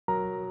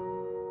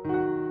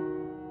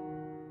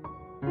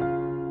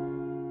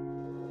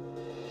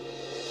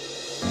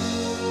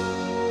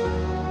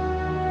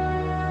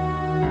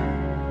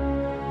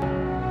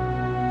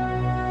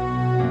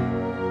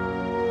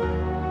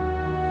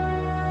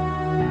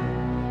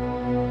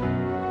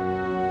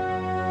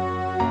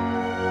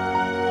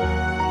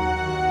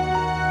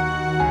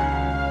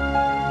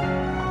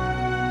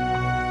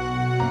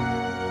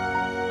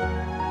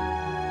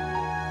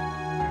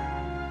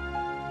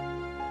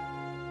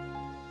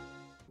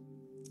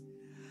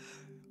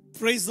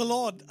Praise the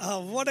Lord.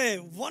 What a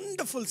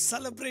wonderful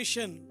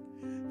celebration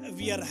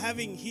we are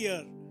having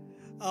here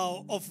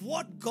of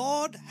what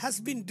God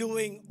has been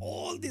doing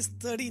all these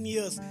 13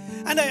 years.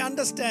 And I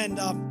understand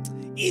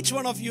each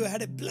one of you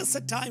had a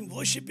blessed time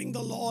worshiping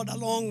the Lord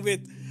along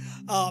with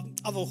our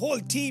whole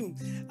team,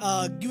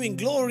 giving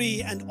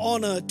glory and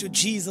honor to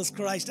Jesus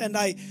Christ. And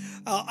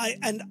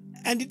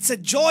it's a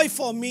joy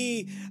for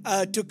me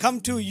to come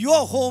to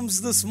your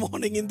homes this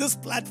morning in this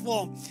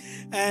platform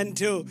and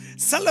to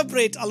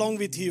celebrate along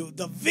with you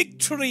the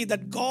victory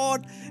that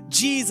God,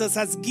 Jesus,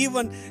 has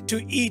given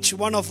to each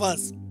one of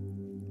us.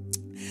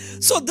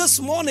 So this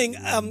morning,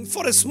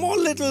 for a small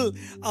little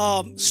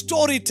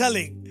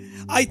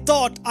storytelling, I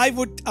thought I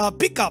would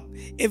pick up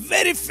a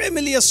very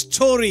familiar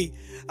story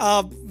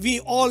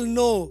we all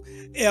know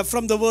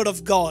from the Word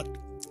of God.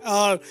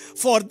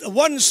 For the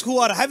ones who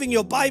are having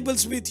your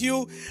Bibles with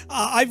you,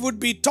 I would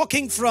be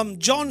talking from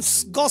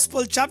John's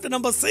Gospel chapter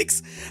number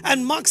 6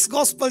 and Mark's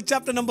Gospel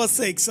chapter number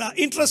 6.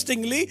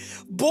 Interestingly,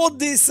 both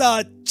these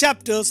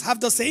chapters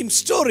have the same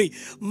story.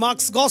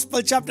 Mark's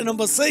Gospel chapter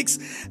number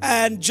 6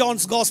 and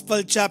John's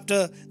Gospel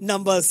chapter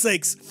number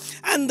 6.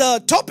 And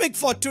the topic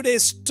for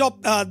today's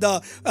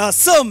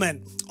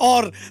sermon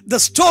or the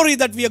story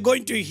that we are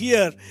going to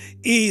hear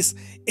is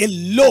a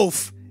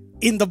loaf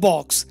in the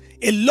box.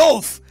 A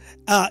loaf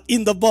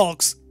in the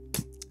box.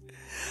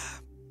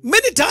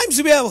 Many times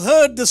we have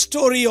heard the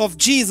story of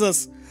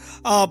Jesus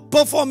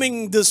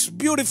performing this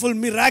beautiful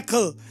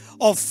miracle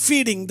of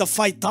feeding the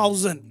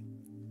 5,000.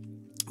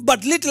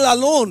 But little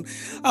alone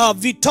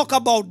we talk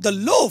about the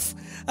loaf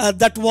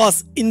that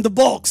was in the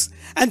box.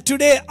 And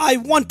today I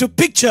want to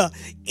picture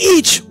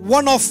each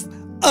one of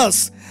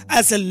us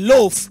as a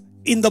loaf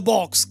in the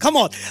box. Come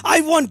on,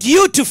 I want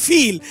you to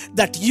feel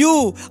that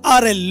you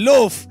are a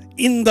loaf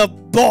in the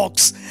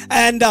box.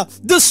 And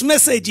this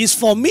message is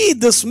for me.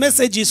 This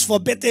message is for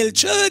Bethel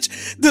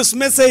Church. This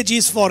message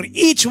is for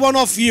each one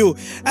of you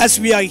as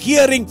we are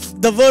hearing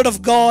the Word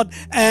of God,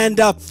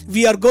 and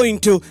we are going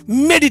to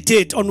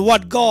meditate on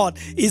what God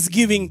is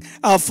giving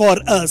for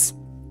us.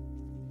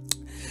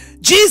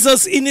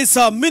 Jesus, in his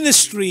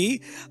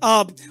ministry,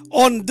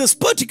 on this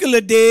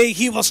particular day,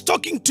 he was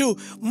talking to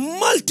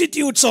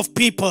multitudes of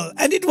people,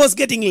 and it was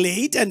getting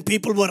late and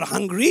people were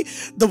hungry.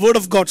 The Word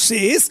of God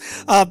says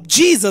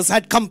Jesus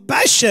had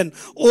compassion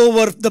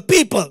over the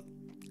people,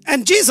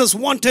 and Jesus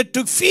wanted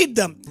to feed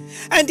them.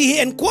 And he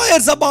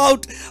inquires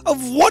about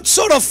what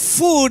sort of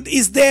food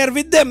is there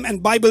with them.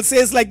 And Bible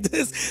says like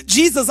this: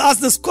 Jesus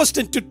asked this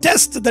question to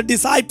test the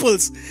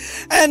disciples.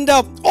 And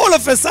all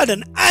of a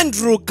sudden,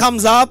 Andrew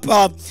comes up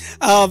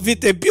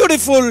with a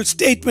beautiful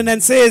statement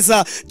and says,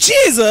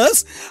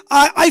 Jesus,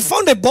 I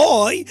found a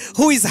boy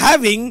who is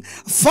having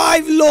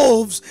 5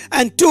 loaves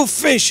and 2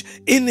 fish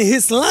in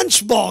his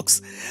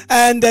lunchbox.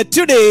 And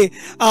today,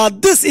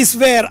 this is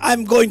where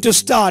I'm going to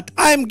start.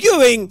 I'm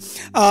giving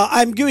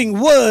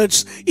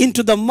words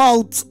into the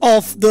mouth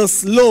of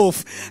this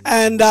loaf,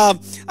 and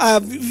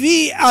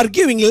we are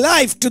giving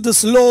life to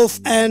this loaf,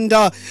 and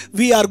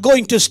we are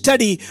going to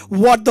study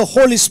what the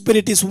Holy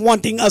Spirit is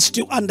wanting us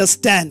to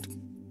understand.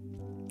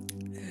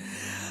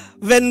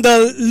 When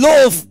the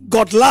loaf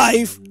got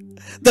life,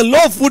 the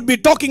loaf would be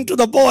talking to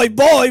the boy,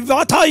 "Boy,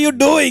 what are you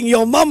doing?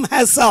 Your mom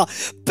has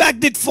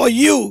packed it for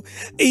you.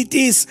 It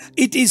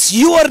is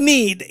your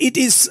need.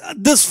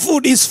 This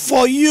food is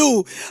for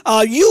you.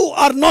 You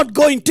are not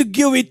going to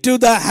give it to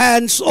the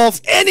hands of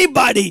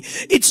anybody.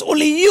 It's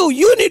only you.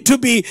 You need to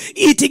be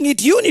eating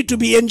it. You need to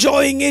be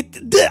enjoying it.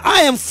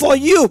 I am for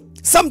you."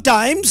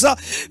 Sometimes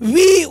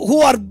we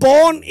who are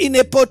born in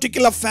a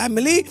particular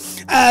family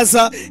as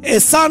a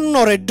son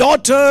or a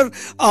daughter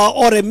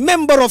or a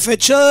member of a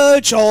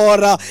church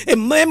or a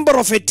member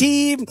of a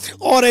team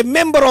or a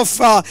member of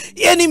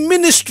any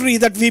ministry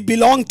that we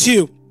belong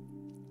to,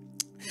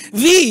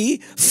 we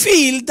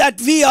feel that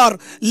we are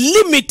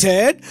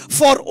limited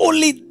for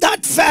only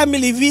that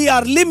family. We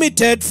are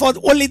limited for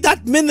only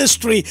that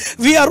ministry.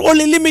 We are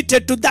only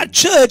limited to that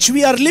church.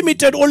 We are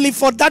limited only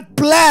for that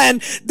plan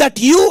that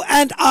you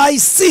and I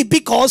see,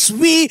 because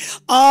we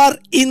are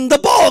in the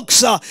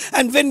box.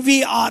 And when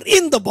we are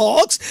in the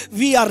box,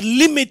 we are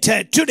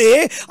limited.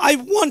 Today, I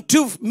want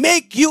to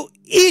make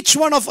each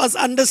one of us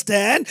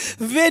understand,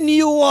 when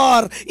you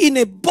are in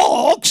a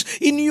box,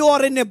 you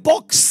are in a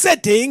box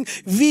setting,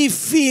 we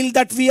feel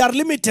that we are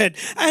limited.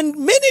 And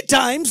many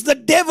times the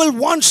devil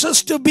wants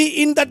us to be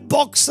in that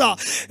box.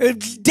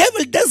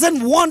 Devil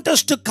doesn't want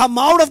us to come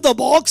out of the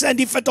box, and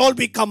if at all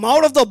we come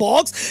out of the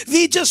box,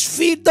 we just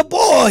feed the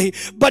boy.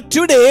 But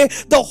today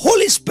the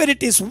Holy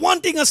Spirit is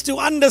wanting us to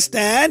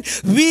understand,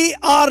 we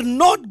are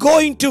not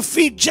going to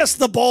feed just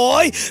the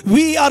boy.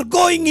 We are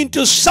going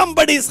into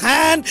somebody's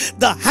hand,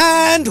 the hand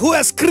hand who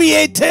has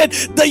created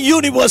the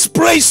universe.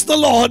 Praise the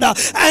Lord.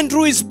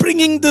 Andrew is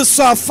bringing this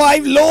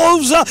 5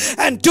 loaves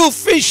and 2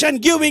 fish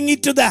and giving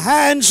it to the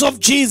hands of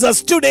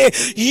Jesus. Today,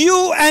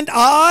 you and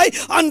I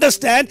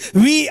understand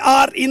we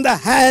are in the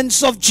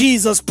hands of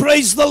Jesus.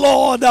 Praise the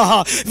Lord.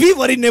 We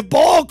were in a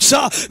box.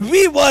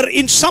 We were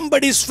in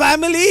somebody's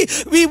family.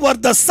 We were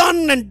the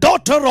son and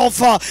daughter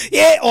of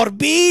A or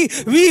B.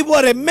 We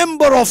were a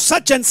member of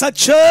such and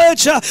such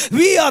church.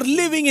 We are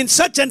living in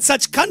such and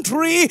such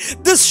country.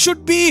 This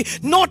should be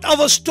not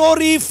our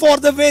story for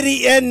the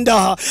very end.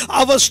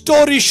 Our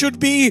story should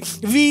be,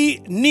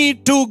 we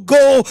need to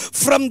go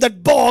from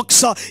that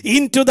box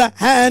into the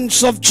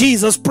hands of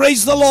Jesus.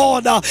 Praise the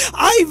Lord.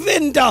 I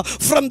went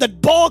from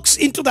that box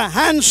into the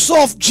hands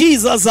of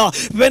Jesus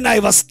when I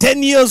was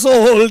 10 years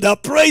old.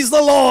 Praise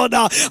the Lord.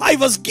 I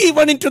was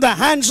given into the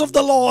hands of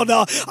the Lord.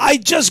 I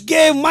just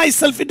gave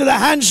myself into the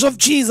hands of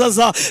Jesus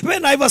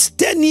when I was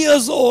 10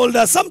 years old.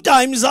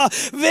 Sometimes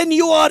when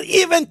you are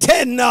even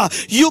 10,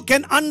 you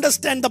can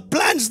understand the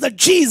plans that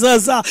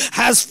Jesus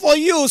has for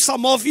you.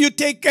 Some of you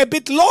take a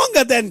bit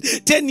longer than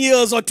 10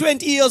 years or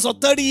 20 years or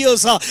 30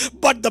 years.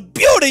 But the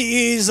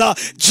beauty is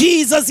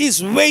Jesus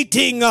is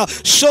waiting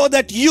so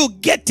that you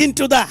get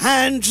into the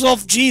hands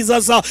of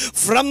Jesus,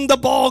 from the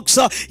box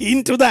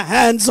into the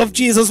hands of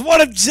Jesus.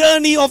 What a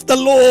journey of the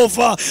loaf.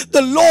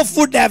 The loaf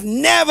would have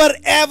never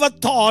ever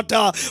thought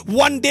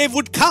one day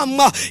would come,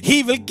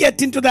 he will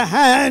get into the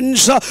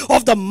hands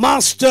of the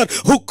master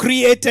who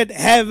created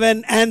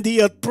heaven and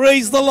the earth.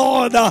 Praise the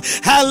Lord.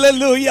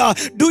 Hallelujah.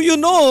 Do you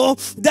know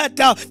that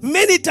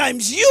many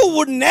times you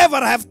would never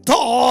have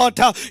thought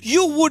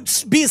you would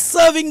be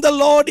serving the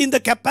Lord in the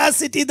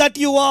capacity that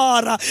you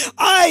are.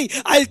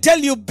 I'll tell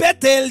you,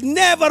 Bethel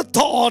never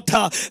thought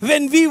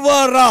when we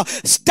were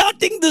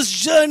starting this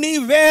journey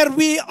where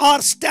we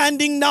are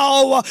standing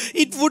now,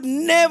 it would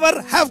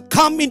never have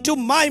come into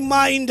my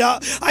mind.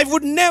 I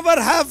would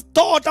never have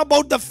thought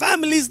about the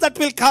families that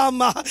will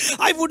come.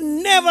 I would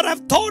never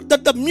have thought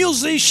that the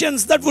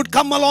musicians that would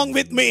come along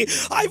with me.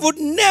 I would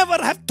never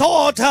have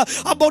thought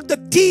about the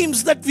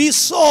teams that we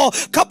saw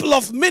a couple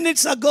of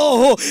minutes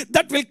ago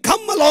that will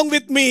come along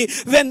with me.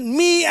 When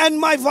me and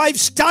my wife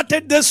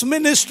started this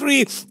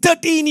ministry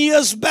 13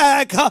 years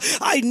back,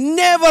 I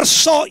never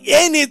saw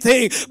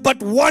anything,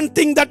 but one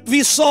thing that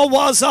we saw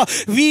was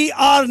we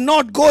are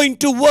not going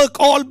to work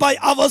all by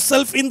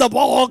ourselves in the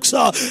box.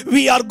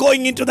 We are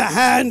going into the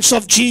hands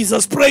of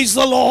Jesus. Praise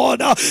the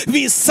Lord.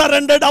 We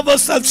surrendered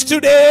ourselves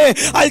today.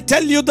 I'll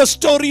tell you, the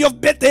story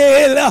of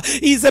Bethel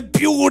is a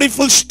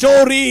beautiful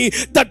story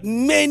that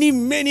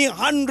many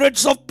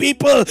hundreds of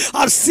people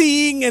are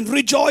seeing and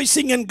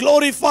rejoicing and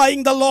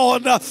glorifying the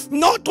Lord.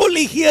 Not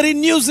only here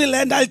in New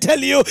Zealand, I'll tell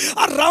you,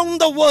 around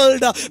the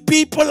world,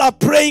 people are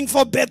praying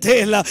for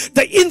Bethel.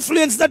 The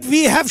influence that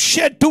we have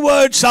shed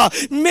towards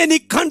many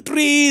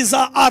countries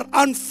are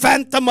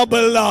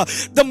unfathomable.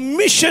 The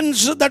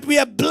missions that we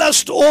have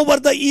blessed over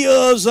the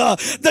years,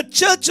 the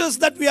churches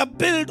that we have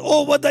built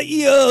over the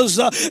years,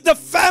 the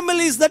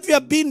families that we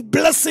have been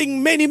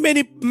blessing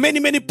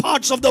many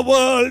parts of the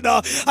world.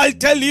 I'll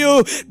tell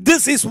you,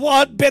 this is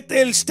what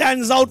Bethel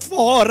stands out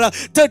for.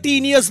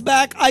 13 years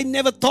back, I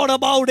never thought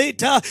about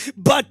it.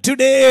 But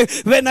today,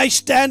 when I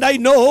stand, I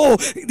know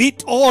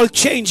it all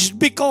changed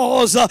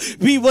because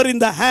we were in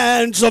the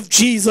hands of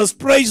Jesus.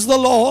 Praise the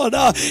Lord.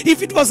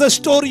 If it was a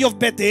story of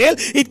Bethel,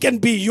 it can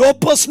be your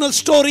personal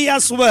story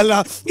as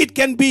well. It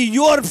can be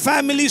your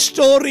family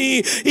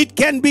story. It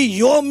can be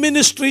your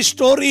ministry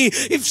story.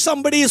 If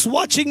somebody is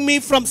watching me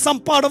from some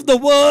part of the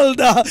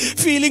world,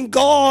 feeling,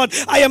 God,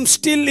 I am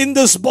still in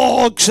this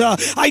box.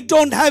 I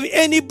don't have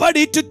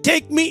anybody to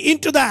take me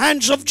into the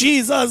hands of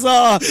Jesus.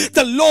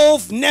 The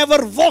loaf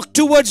never walked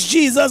towards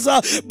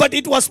Jesus, but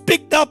it was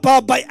picked up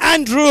by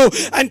Andrew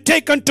and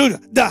taken to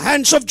the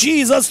hands of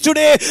Jesus.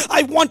 Today,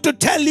 I want to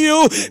tell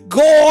you,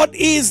 God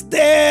is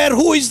there,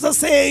 who is the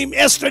same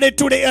yesterday,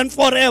 today, and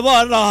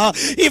forever.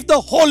 If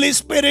the Holy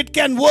Spirit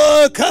can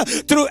work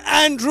through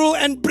Andrew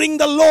and bring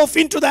the loaf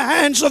into the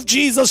hands of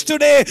Jesus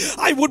today,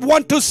 I would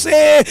want to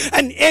say,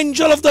 an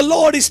angel of the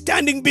Lord is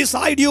standing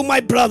beside you, my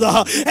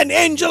brother. An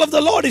angel of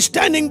the Lord is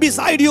standing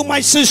beside you,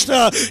 my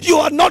sister. You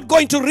are not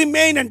going to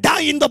remain and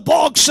die in the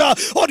box,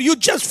 or you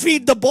just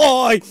feed the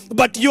boy,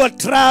 but your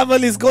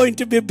travel is going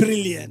to be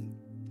brilliant.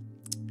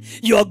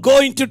 You are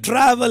going to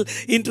travel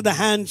into the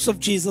hands of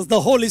Jesus.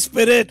 The Holy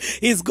Spirit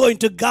is going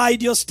to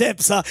guide your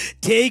steps,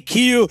 take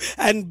you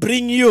and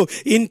bring you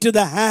into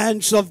the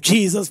hands of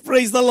Jesus.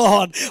 Praise the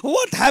Lord.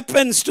 What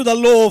happens to the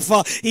loaf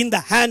in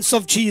the hands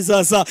of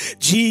Jesus?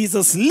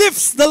 Jesus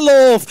lifts the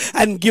loaf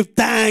and gives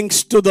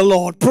thanks to the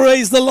Lord.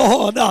 Praise the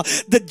Lord.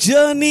 The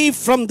journey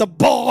from the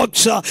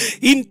box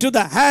into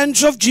the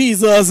hands of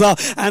Jesus,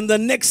 and the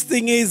next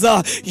thing is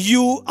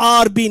you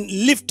are being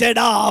lifted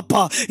up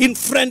in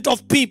front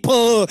of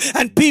people.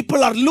 and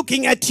people are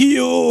looking at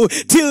you.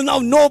 Till now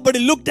nobody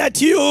looked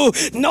at you.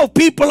 Now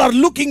people are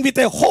looking with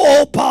a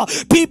hope.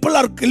 People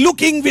are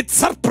looking with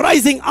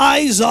surprising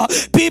eyes.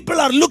 People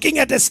are looking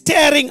at a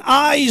staring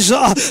eyes,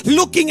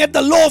 looking at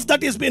the loaf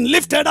that has been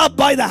lifted up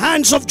by the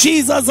hands of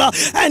Jesus,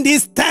 and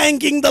is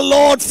thanking the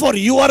Lord for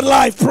your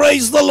life.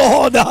 Praise the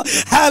Lord.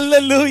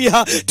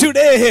 Hallelujah.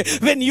 Today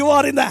when you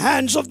are in the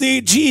hands of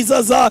the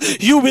Jesus,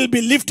 you will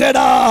be lifted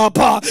up,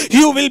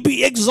 you will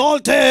be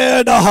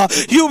exalted,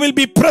 you will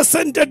be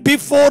presented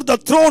before the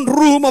throne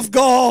room of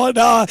God,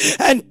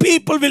 and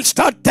people will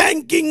start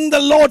thanking the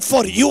Lord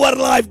for your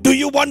life. Do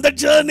you want the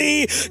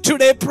journey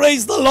today?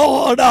 Praise the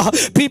Lord.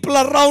 People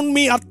around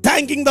me are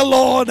thanking the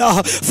Lord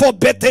for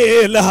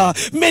Bethel.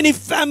 Many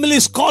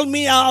families call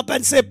me up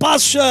and say,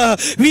 Pastor,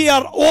 we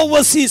are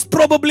overseas.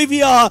 Probably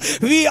we are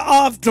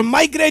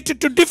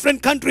migrated to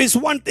different countries.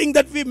 One thing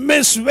that we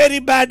miss very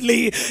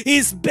badly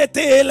is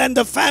Bethel and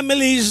the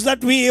families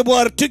that we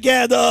were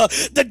together.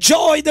 The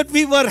joy that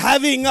we were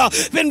having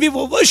when we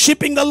were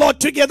worshiping the Lord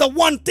together.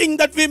 One thing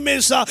that we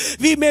miss,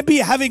 we may be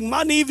having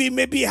money, we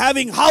may be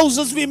having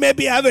houses, we may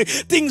be having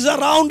things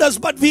around us,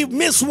 but we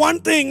miss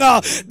one thing,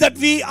 that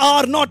we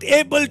are not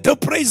able to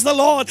praise the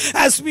Lord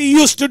as we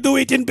used to do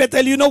it in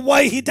Bethel. You know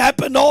why it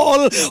happened?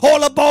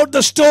 All about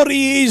the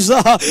story is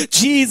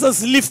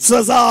Jesus lifts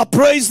us up.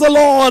 Praise the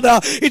Lord.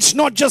 It's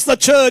not just the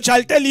church.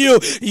 I'll tell you,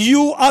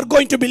 you are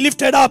going to be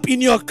lifted up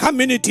in your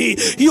community.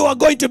 You are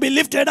going to be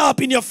lifted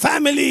up in your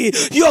family.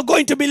 You are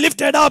going to be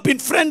lifted up in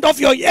front of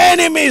your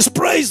enemies.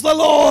 Praise the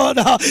Lord.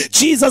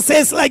 Jesus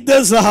says like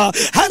this,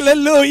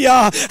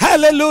 hallelujah,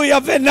 hallelujah.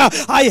 When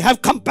I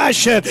have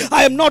compassion,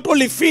 I am not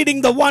only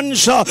feeding the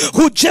ones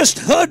who just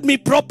heard me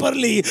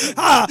properly.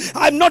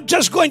 I'm not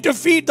just going to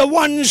feed the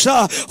ones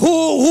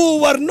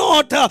who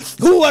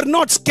were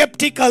not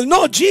skeptical.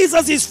 No,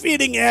 Jesus is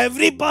feeding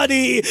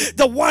everybody.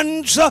 The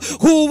ones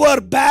who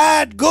were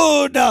bad,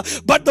 good,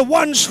 but the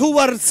ones who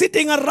were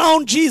sitting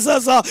around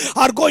Jesus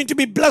are going to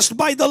be blessed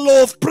by the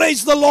loaf.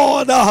 Praise the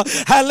Lord.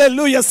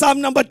 Hallelujah.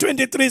 Psalm number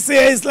 23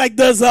 says like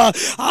this,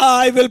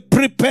 I will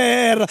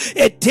prepare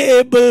a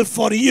table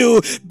for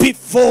you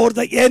before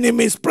the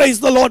enemies. Praise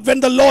the Lord. When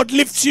the Lord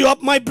lifts you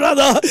up, my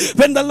brother,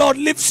 when the Lord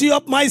lifts you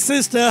up, my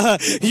sister,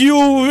 you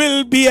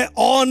will be an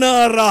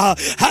honor.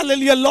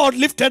 Hallelujah. Lord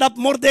lifted up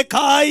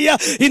Mordecai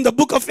in the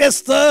book of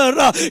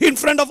Esther in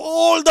front of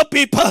all the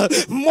people.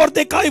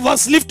 Mordecai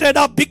was lifted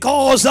up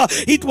because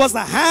it was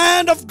the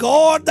hand of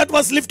God that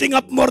was lifting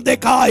up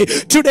Mordecai.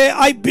 Today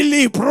I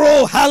believe,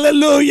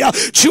 hallelujah,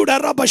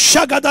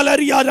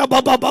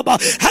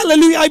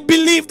 hallelujah, I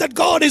believe that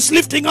God is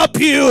lifting up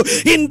you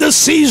in this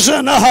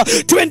season.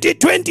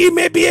 2020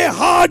 may be a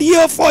hard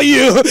year for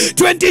you.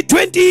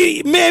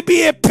 2020 may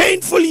be a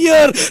painful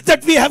year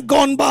that we have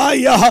gone by.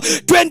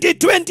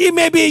 2020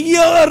 may be a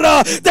year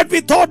that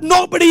we thought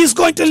nobody is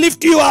going to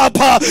lift you up.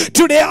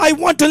 Today I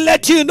want to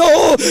let you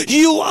know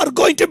you are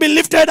going to be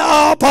lifted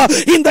up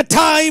in the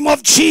time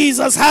of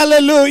Jesus.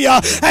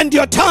 Hallelujah. And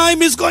your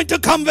time is going to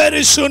come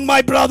very soon,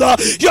 my brother.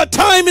 Your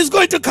time is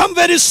going to come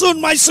very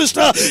soon, my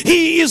sister.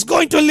 He is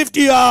going to lift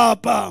you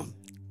up.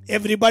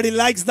 Everybody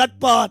likes that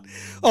part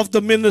of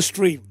the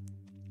ministry.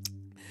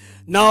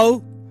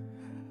 Now,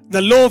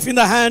 the loaf in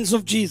the hands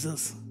of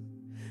Jesus.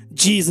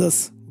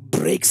 Jesus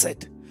breaks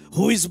it.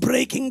 Who is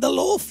breaking the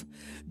loaf?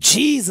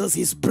 Jesus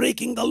is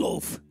breaking the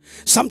loaf.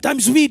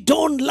 Sometimes we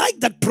don't like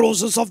that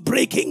process of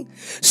breaking.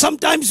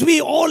 Sometimes we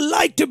all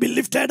like to be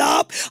lifted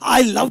up.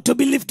 I love to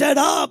be lifted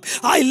up.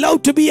 I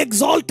love to be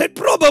exalted.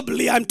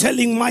 Probably I'm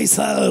telling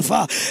myself.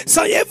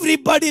 So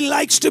everybody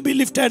likes to be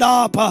lifted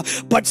up.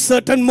 But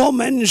certain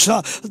moments,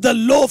 the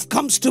loaf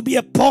comes to be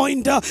a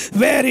point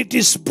where it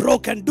is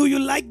broken. Do you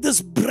like this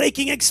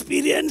breaking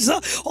experience?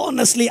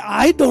 Honestly,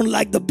 I don't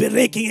like the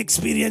breaking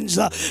experience.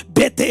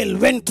 Bethel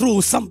went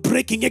through some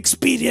breaking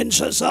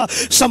experiences.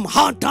 Some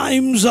hard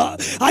times.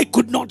 I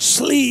could not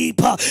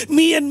sleep.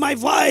 Me and my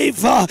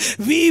wife,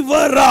 we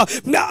were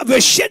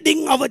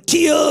shedding our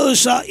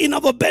tears in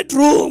our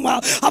bedroom.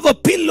 Our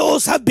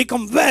pillows have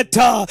become wet.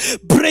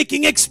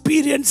 Breaking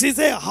experience is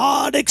a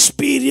hard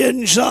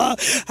experience.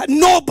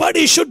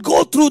 Nobody should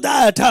go through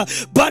that.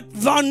 But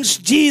once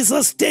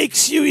Jesus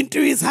takes you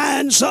into his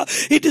hands,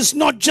 it is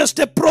not just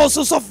a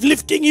process of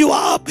lifting you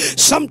up.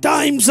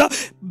 Sometimes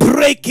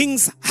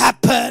breakings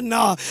happen,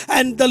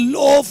 and the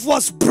loaf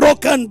was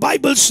broken.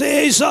 Bible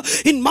says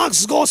in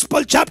Mark's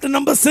Gospel chapter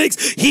number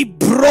 6, he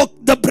broke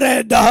the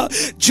bread.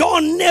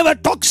 John never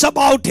talks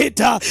about it.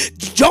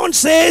 John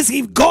says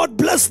God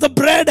blessed the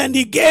bread and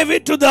he gave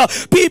it to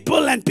the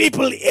people and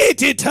people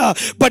ate it.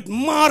 But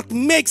Mark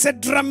makes a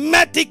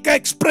dramatic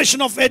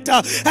expression of it,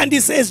 and he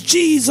says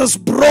Jesus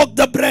broke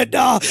the bread.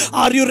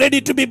 Are you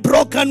ready to be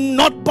broken?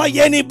 Not by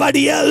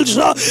anybody else.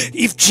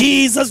 If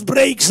Jesus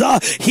breaks,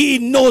 he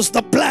knows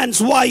the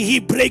plans why he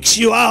breaks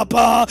you up.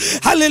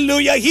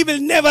 Hallelujah. He will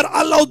never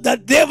allow the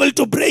devil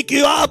to break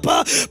you up,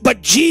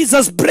 but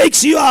Jesus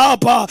breaks you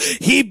up.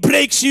 He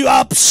breaks you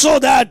up so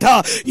that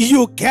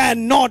you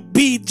cannot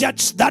be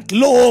just that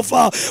loaf.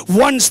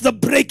 Once the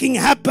breaking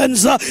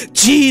happens,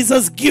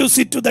 Jesus gives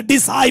it to the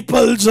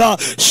disciples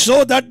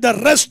so that the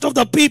rest of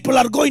the people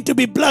are going to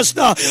be blessed.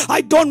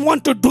 I don't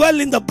want to dwell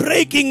in the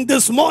breaking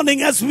this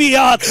morning as we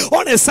are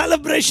on a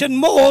celebration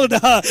mode.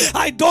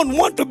 I don't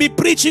want to be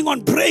preaching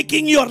on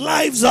breaking your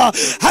lives.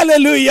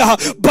 Hallelujah.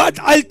 But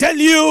I'll tell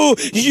you,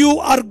 you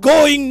are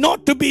going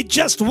not to be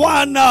just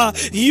one.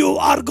 You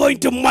are going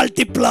to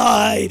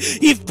multiply.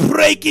 If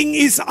breaking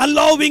is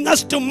allowing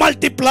us to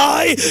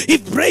multiply,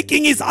 if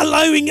breaking is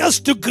allowing us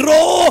to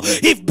grow,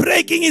 if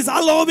breaking is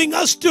allowing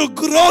us to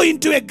grow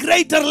into a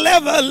greater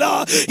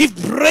level, if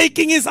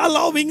breaking is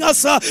allowing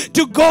us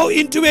to go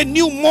into a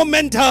new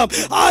momentum,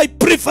 I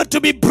prefer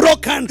to be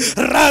broken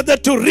rather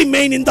to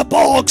remain in the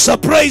box.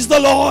 Praise the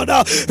Lord.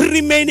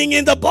 Remaining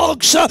in the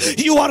box,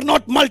 you are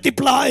not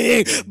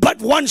multiplying. But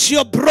once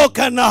you're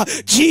broken,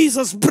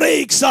 Jesus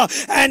breaks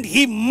and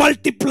he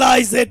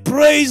multiplies it.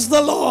 Praise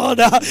the Lord.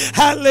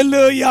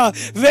 Hallelujah.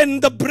 When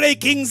the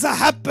breakings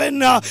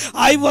happen,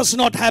 I was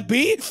not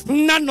happy.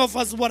 None of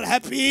us were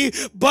happy.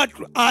 But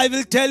I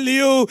will tell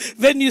you,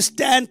 when you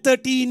stand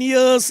 13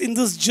 years in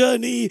this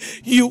journey,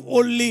 you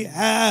only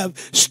have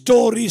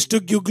stories to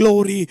give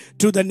glory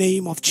to the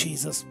name of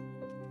Jesus.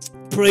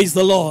 Praise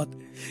the Lord.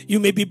 You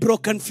may be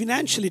broken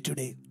financially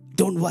today.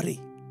 Don't worry.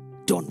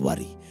 Don't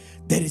worry.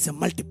 There is a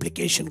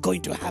multiplication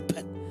going to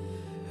happen.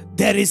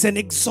 There is an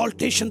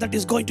exaltation that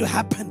is going to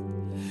happen.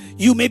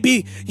 You may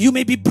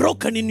be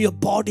broken in your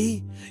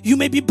body. You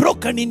may be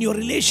broken in your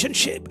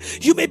relationship.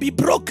 You may be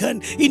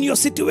broken in your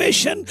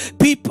situation.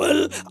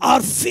 People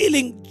are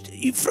feeling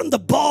from the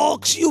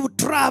box. You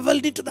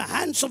traveled into the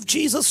hands of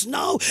Jesus.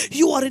 Now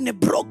you are in a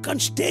broken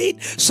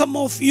state. Some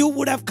of you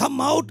would have come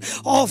out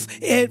of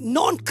a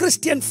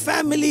non-Christian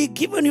family,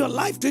 given your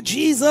life to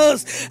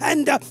Jesus,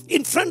 and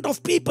in front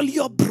of people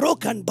you are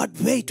broken. But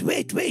wait.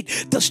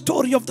 The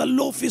story of the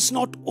loaf is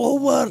not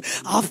over.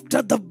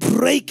 After the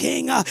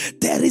breaking,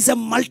 there is a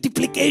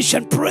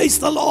multiplication. Praise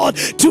the Lord.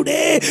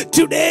 Today,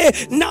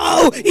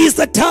 now is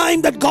the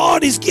time that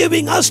God is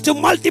giving us to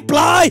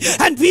multiply,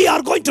 and we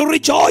are going to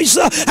rejoice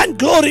and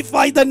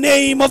glorify the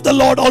name of the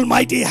Lord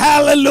Almighty.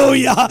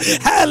 Hallelujah.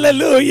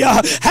 Hallelujah.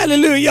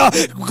 Hallelujah.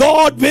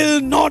 God will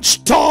not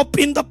stop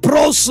in the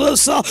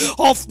process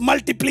of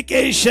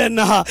multiplication.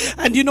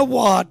 And you know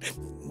what?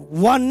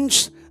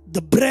 Once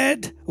the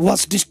bread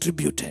was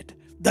distributed,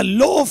 the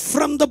loaf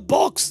from the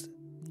box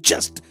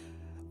just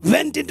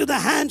went into the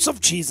hands of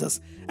Jesus.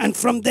 And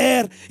from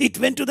there, it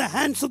went to the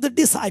hands of the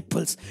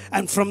disciples.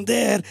 And from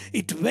there,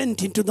 it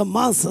went into the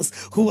masses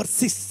who were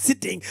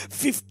sitting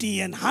 50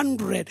 and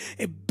 100,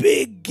 a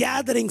big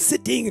gathering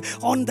sitting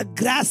on the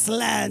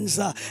grasslands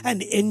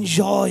and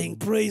enjoying.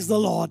 Praise the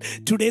Lord.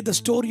 Today, the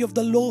story of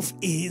the loaf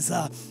is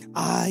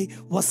I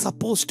was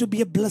supposed to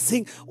be a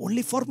blessing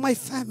only for my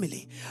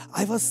family.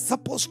 I was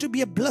supposed to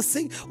be a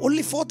blessing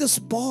only for this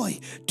boy.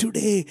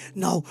 Today,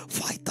 now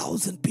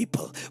 5,000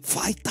 people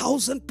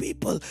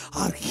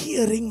are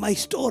hearing my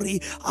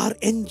story, are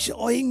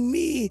enjoying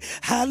me.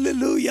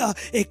 Hallelujah.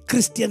 A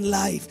Christian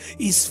life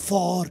is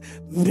for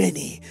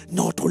many,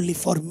 not only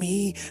for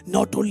me,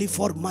 not only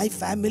for my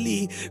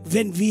family.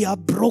 When we are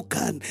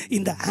broken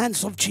in the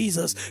hands of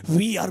Jesus,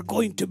 we are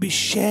going to be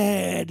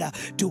shared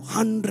to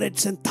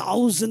hundreds and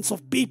thousands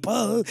of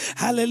people.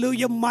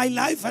 Hallelujah. My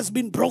life has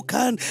been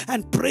broken,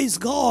 and praise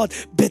God,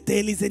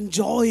 Bethel is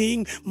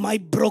enjoying my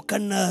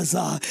brokenness.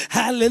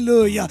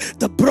 Hallelujah.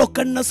 The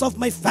brokenness of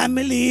my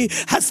family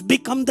has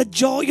become the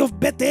joy of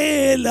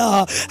Bethel.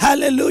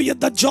 Hallelujah.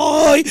 The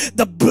joy,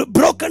 the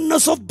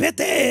brokenness of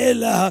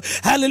Bethel,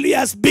 hallelujah,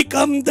 has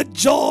become the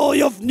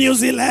joy of New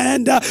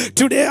Zealand.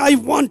 Today I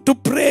want to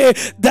pray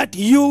that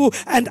you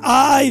and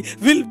I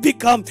will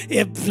become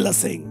a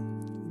blessing.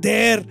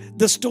 There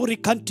the story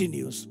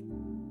continues.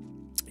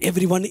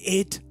 Everyone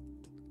ate,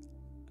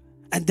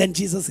 and then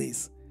Jesus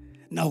says,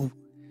 now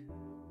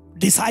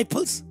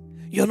disciples,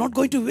 you're not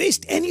going to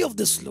waste any of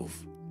this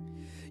loaf.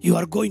 You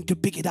are going to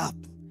pick it up.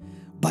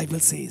 Bible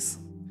says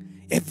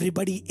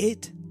everybody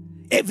ate,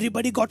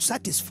 everybody got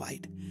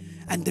satisfied,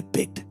 and they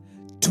picked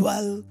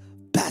 12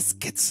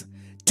 baskets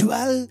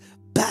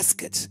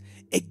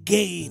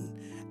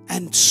again,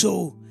 and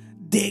so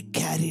they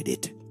carried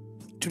it.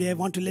 Today I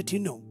want to let you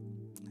know,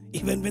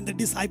 even when the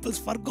disciples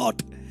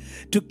forgot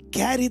to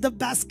carry the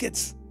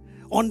baskets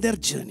on their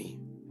journey,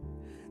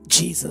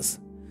 Jesus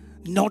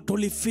not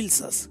only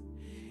fills us,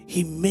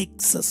 He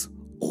makes us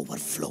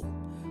overflow.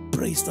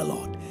 Praise the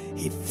Lord.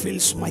 He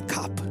fills my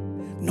cup,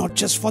 not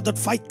just for the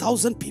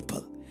 5,000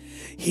 people.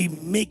 He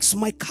makes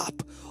my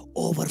cup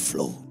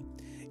overflow.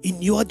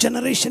 In your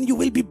generation, you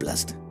will be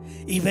blessed.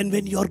 Even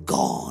when you're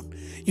gone,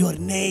 your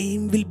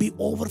name will be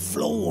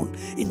overflown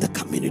in the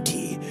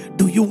community.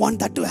 Do you want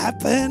that to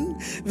happen?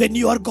 When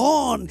you are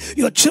gone,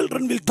 your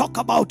children will talk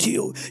about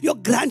you. Your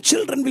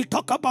grandchildren will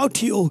talk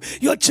about you.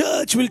 Your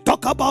church will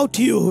talk about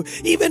you.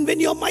 Even when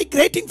you're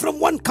migrating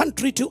from one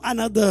country to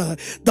another,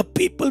 the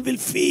people will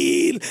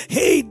feel,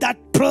 hey, that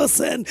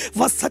person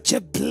was such a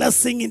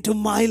blessing into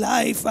my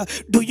life.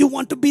 Do you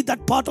want to be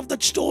that part of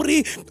that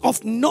story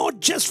of not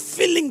just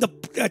filling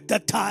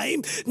the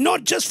time,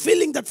 not just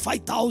filling that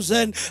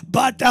 5,000,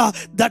 but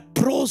that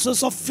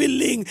process of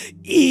filling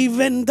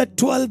even the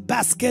 12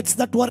 baskets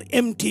that were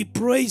empty?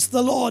 Praise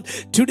the Lord.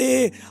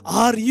 Today,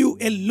 are you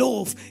a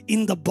loaf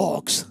in the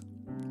box,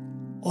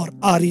 or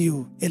are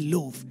you a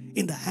loaf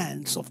in the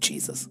hands of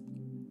Jesus?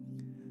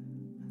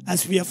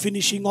 As we are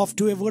finishing off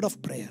to a word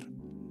of prayer,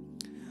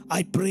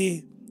 I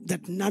pray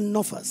that none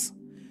of us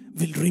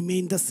will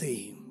remain the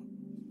same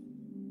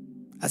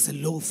as a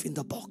loaf in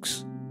the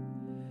box.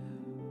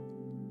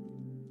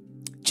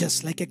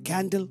 Just like a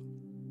candle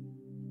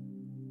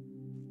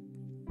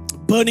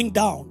burning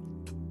down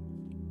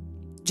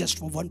just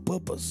for one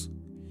purpose,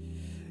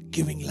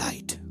 giving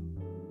light.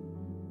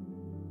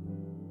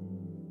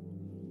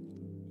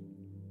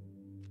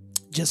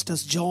 Just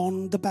as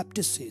John the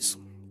Baptist says,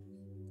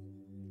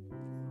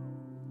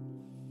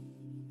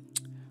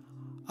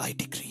 I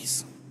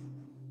decrease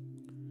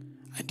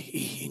and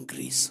he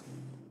increase.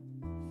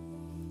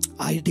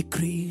 I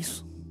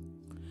decrease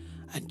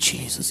and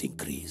Jesus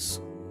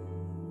increase.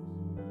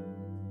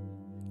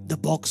 The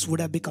box would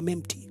have become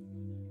empty,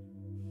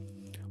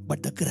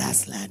 but the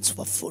grasslands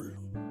were full.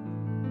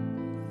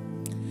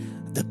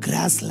 The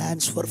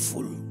grasslands were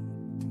full.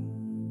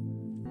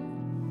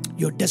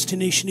 Your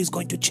destination is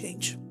going to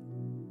change.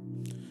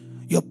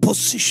 Your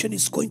position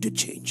is going to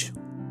change.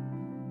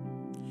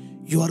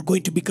 You are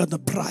going to become the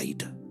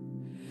pride.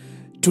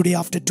 Today,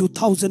 after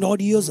 2,000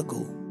 odd years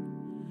ago,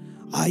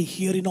 I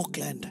here in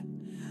Auckland,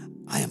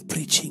 I am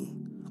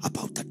preaching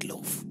about that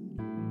loaf.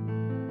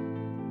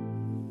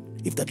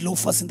 If that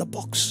loaf was in the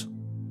box,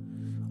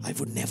 I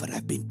would never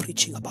have been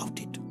preaching about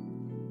it.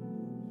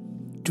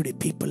 Today,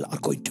 people are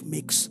going to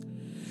mix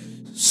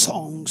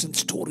songs and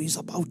stories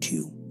about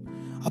you,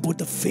 about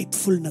the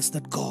faithfulness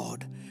that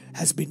God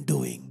has been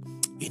doing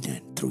in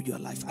and through your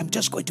life. I'm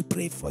just going to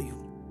pray for you.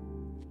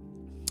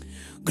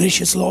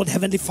 Gracious Lord,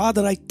 Heavenly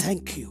Father, I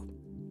thank you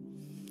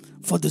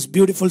for this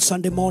beautiful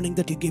Sunday morning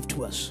that you gave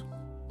to us.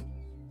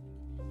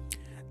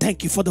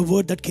 Thank you for the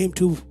word that came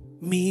to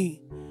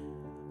me.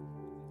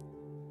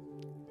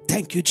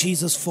 Thank you,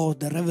 Jesus, for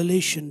the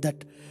revelation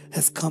that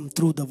has come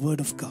through the word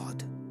of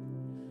God.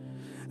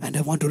 And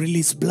I want to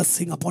release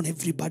blessing upon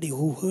everybody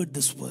who heard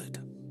this word.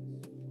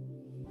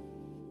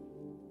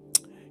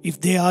 If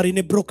they are in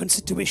a broken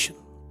situation,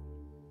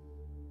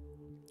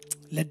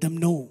 let them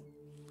know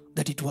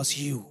that it was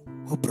you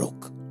who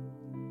broke.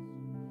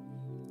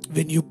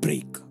 When you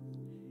break,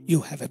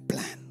 you have a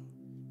plan.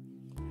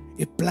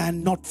 A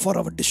plan not for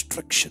our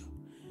destruction,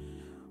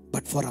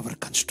 but for our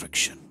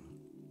construction.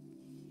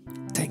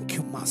 Thank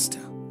you, Master.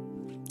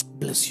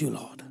 Bless you,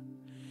 Lord.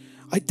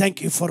 I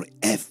thank you for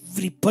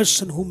every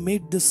person who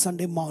made this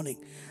Sunday morning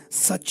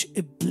such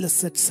a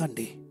blessed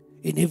Sunday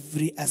in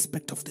every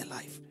aspect of their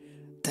life.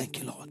 Thank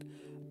you, Lord.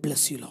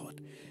 Bless you,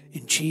 Lord.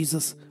 In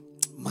Jesus'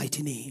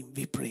 mighty name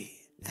we pray.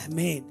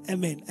 Amen.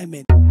 Amen.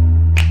 Amen.